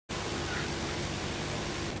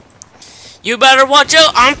You better watch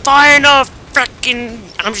out! I'm firing a freaking.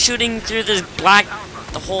 I'm shooting through this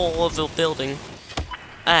the hole of the building.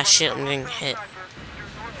 Ah, shit! I'm getting hit.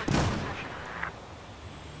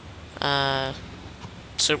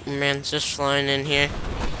 Superman's just flying in here.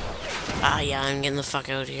 Ah, yeah, I'm getting the fuck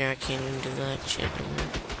out of here. I can't even do that shit anymore.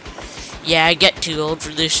 Yeah, I get too old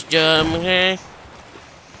for this job, okay?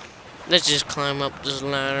 Let's just climb up this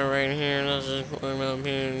ladder right here. Let's just climb up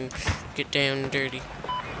here and get down and dirty.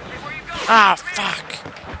 Ah, fuck!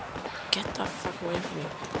 Get the fuck away from me.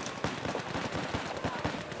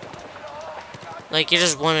 Like, you're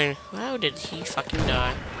just wondering, how did he fucking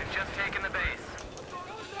die? We've just taken the base.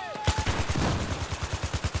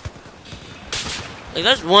 Like,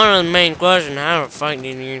 that's one of the main questions. How the fuck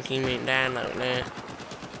did your teammate die like that?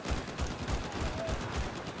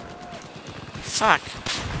 Fuck.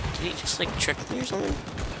 Did he just, like, trick me or something?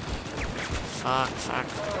 Fuck.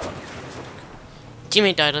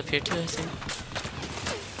 Teammate died up here, too, I think.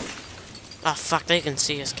 Ah, fuck. They can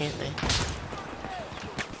see us, can't they?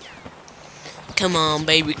 Come on,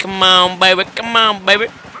 baby. Come on, baby. Come on, baby.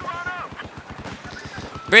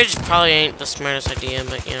 Bridge probably ain't the smartest idea,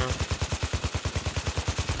 but, you know.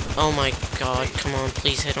 Oh my god, come on,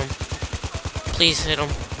 please hit him. Please hit him.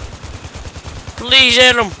 Please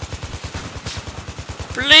hit him!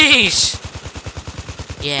 Please!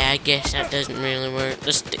 Yeah, I guess that doesn't really work.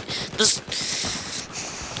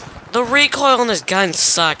 The recoil on this gun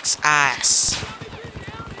sucks ass.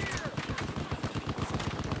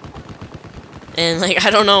 And, like, I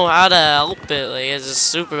don't know how to help it. Like, it's just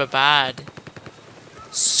super bad.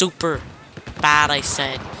 Super bad, I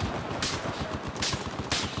said.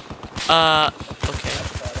 Okay.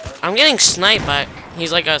 I'm getting sniped, but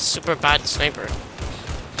he's like a super bad sniper.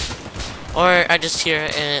 Or I just hear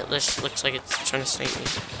it and it just looks like it's trying to snipe me.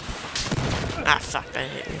 Ah, fuck, that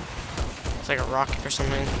hit me. It's like a rocket or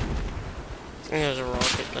something. I think it was a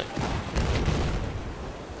rocket, but...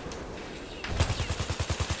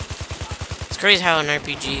 It's crazy how an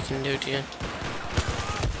RPG can do to you.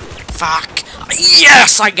 Fuck!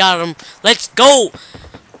 Yes! I got him! Let's go!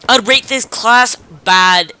 I'd rate this class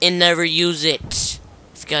bad and never use it.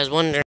 If you guys wonder.